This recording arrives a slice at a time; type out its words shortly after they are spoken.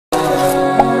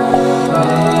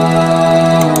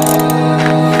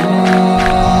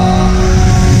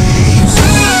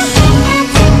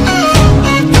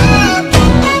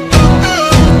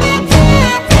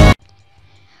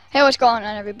what's going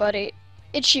on, everybody?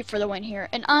 It's Sheep for the win here,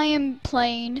 and I am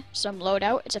playing some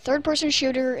Loadout. It's a third-person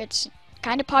shooter. It's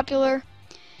kind of popular,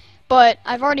 but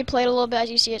I've already played a little bit. As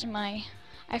you see, it's my,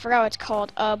 I forgot what it's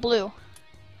called, blue.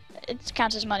 It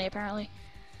counts as money, apparently.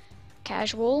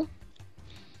 Casual.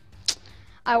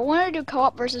 I wanted to do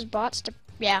co-op versus bots to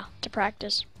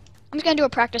practice. I'm just gonna do a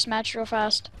practice match real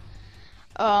fast.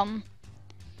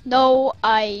 No,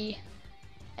 I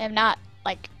am not,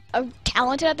 like,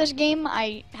 talented at this game.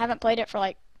 I haven't played it for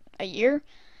like a year.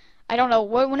 I don't know.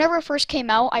 Whenever it first came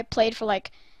out, I played for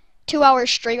like 2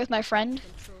 hours straight with my friend.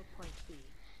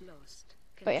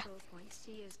 But yeah,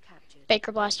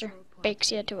 Baker Blaster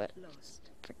bakes you to it.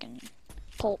 Freaking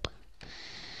pulp.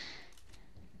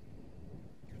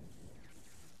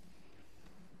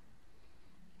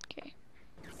 Okay.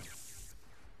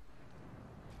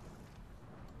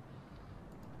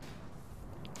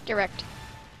 Get wrecked.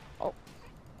 Oh.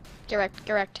 Get wrecked.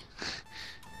 Get wrecked.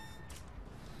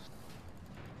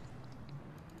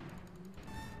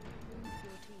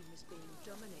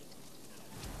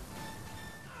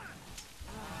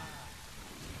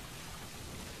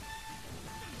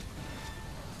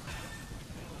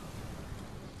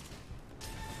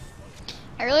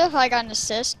 I really hope I got an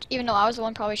assist, even though I was the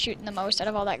one probably shooting the most out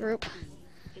of all that group.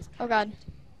 Oh god.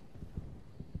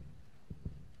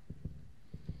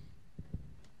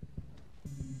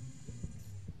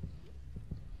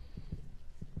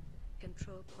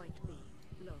 Control point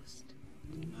B lost.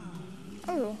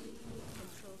 Oh.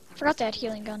 I forgot they had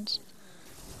healing guns.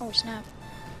 Oh snap.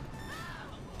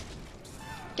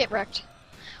 Get wrecked.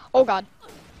 Oh god.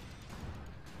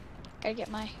 Gotta get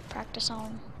my practice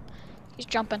on. He's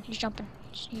jumping. He's jumping.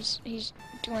 He's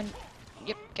doing.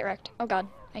 Yep. Get wrecked. Oh god.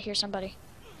 I hear somebody.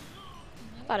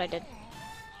 Thought I did.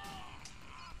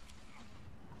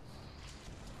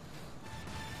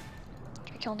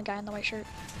 Try killing the guy in the white shirt.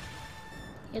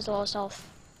 He has the lowest health.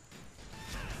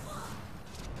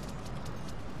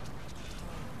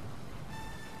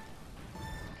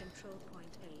 Control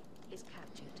point A is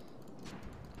captured.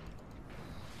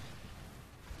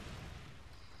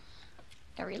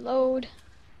 Gotta reload.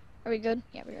 Are we good?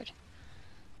 Yeah, we're good.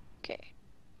 Okay.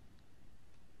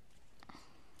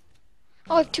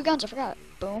 Oh, I have 2 guns. I forgot.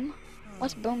 Boom.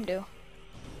 What's boom do?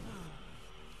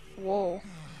 Whoa.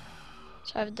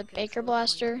 So I have the Baker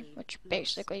Blaster, which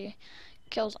basically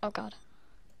kills. Oh god.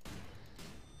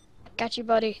 Got you,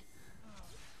 buddy.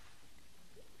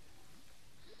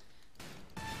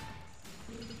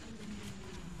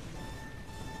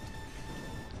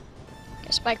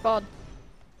 Get spike balled.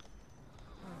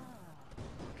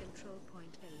 Control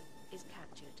point A is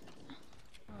captured.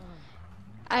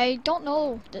 I don't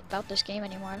know about this game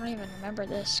anymore. I don't even remember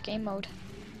this game mode.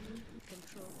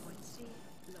 Control point C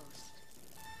lost.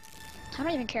 I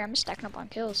don't even care. I'm just stacking up on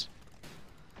kills.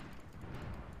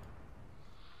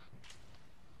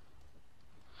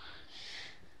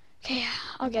 Okay,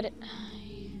 I'll get it.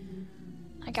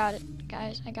 I got it,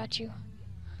 guys. I got you.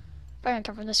 Probably gonna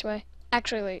come from this way.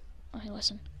 Actually, wait. Let me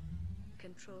listen.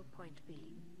 Control point B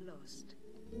lost.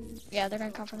 Yeah, they're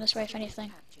gonna come from this way if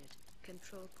anything. Captured.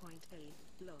 Control point A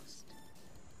lost.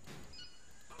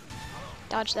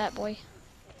 Dodge that, boy.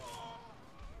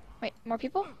 Wait, more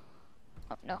people?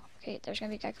 Oh, no. Okay, there's gonna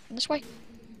be a guy from this way.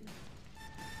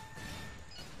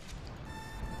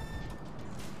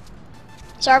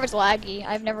 Sorry if it's laggy.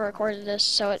 I've never recorded this,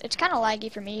 so it's kind of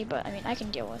laggy for me, but I mean, I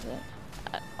can deal with it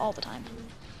all the time.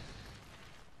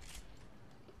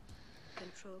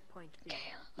 Control point B.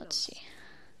 Okay, let's see.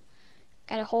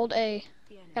 Gotta hold A.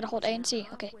 Gotta hold A and C.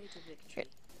 Okay.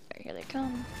 Here they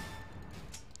come.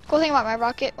 Cool thing about my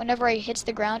rocket, whenever it hits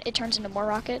the ground, it turns into more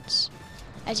rockets,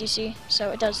 as you see.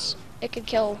 So it could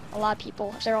kill a lot of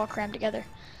people if they're all crammed together.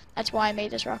 That's why I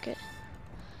made this rocket.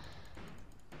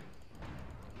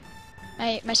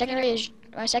 My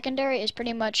secondary is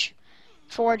pretty much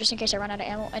 4 just in case I run out of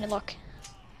ammo, and look,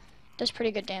 it does pretty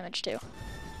good damage too.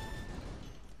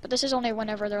 But this is only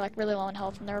whenever they're like really low on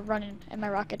health and they're running, and my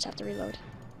rockets have to reload.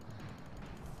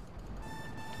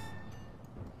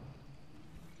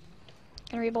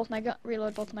 Gonna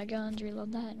reload both my guns,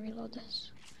 reload that, and reload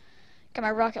this. Got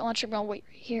my rocket launcher. I'm gonna wait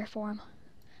right here for him.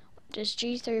 Just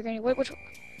G3. You're gonna wait. Which?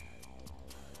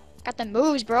 Got the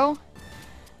moves, bro.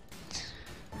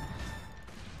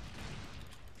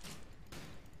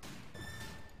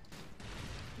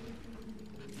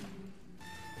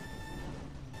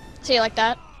 See, like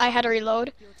that, I had to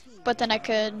reload, but then I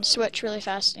could switch really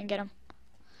fast and get him.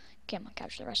 Okay, I'm gonna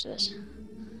capture the rest of this.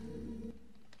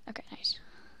 Okay, nice.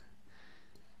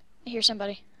 I hear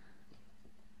somebody.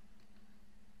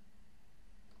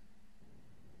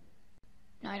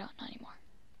 No, I don't. Not anymore.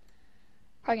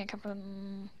 Probably gonna come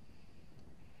from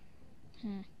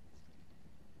Hmm.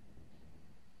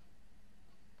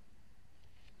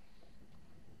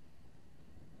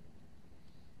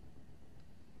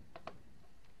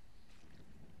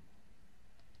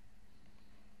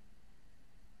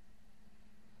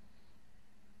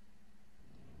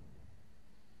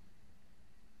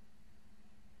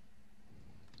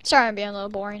 Sorry I'm being a little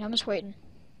boring. I'm just waiting.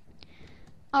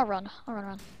 I'll run. I'll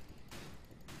run.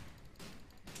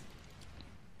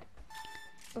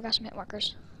 We got some hit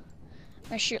markers. I'm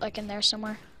gonna shoot like in there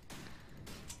somewhere.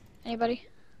 Anybody?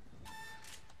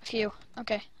 A few.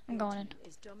 Okay, I'm going in.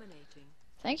 Is dominating.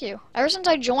 Thank you. Ever since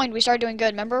I joined, we started doing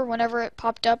good. Remember, whenever it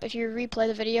popped up, if you replay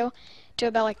the video to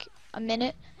about like a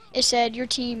minute, it said your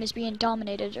team is being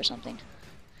dominated or something.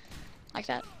 Like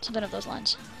that. Something of those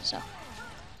lines. So.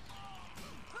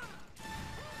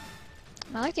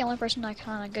 Am I like the only person like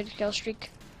on a good kill streak?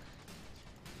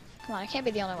 Come on, I can't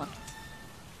be the only one.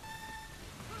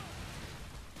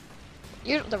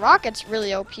 The rocket's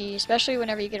really OP, especially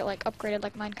whenever you get it like upgraded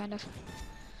like mine kind of.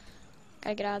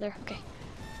 Gotta get out of there. Okay.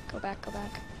 Go back, go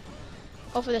back.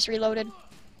 Hopefully this reloaded.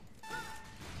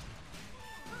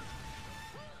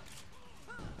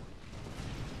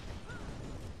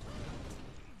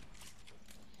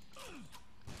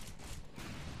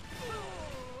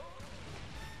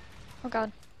 Oh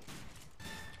god.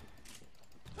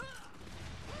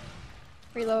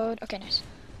 Reload. Okay, nice.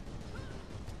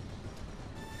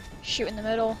 Shoot in the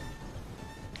middle.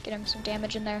 Get him some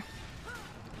damage in there.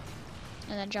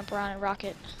 And then jump around and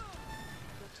rocket.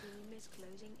 Your team is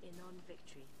closing in on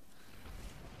victory.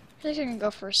 I think I can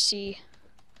go for a C.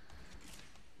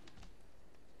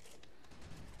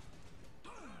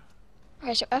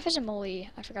 Okay, so F is a melee.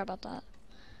 I forgot about that.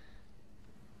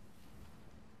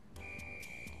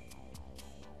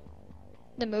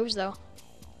 The moves though.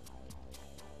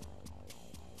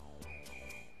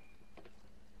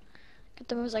 Got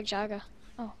the moves like Jaga.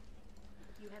 Oh.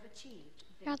 You have achieved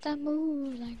victory. Got that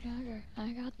move like Jagger. I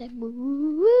got that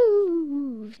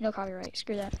move. No copyright.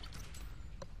 Screw that.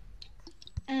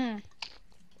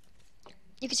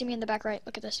 You can see me in the back right.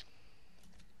 Look at this.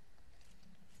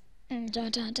 Dun,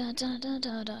 dun, dun, dun, dun, dun,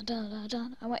 dun, dun, dun,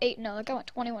 dun. I went 8. No, like I went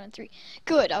 21 and 3.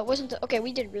 Good. I wasn't. Okay,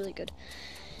 we did really good.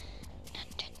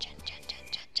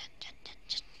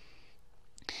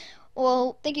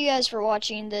 Well, thank you guys for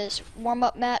watching this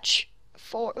warm-up match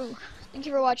for. Ooh, thank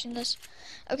you for watching this.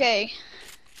 Okay.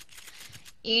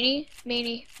 Eeny,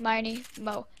 meeny, miny,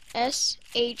 mo.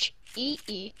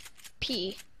 SHEEP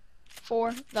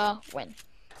for the win.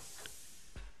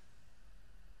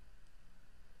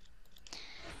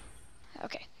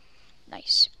 Okay.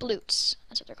 Nice. Bloots.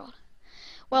 That's what they're called.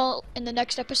 Well, in the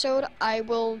next episode, I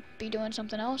will be doing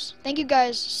something else. Thank you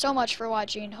guys so much for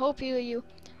watching.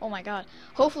 Oh my god.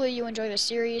 Hopefully you enjoy this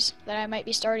series that I might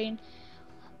be starting.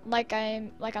 Like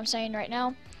I'm saying right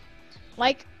now.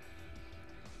 Like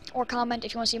or comment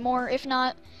if you want to see more. If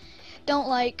not, don't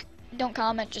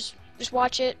comment. Just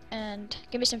watch it and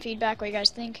give me some feedback what you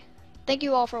guys think. Thank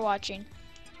you all for watching.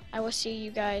 I will see you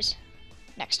guys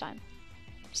next time.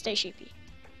 Stay sheepy.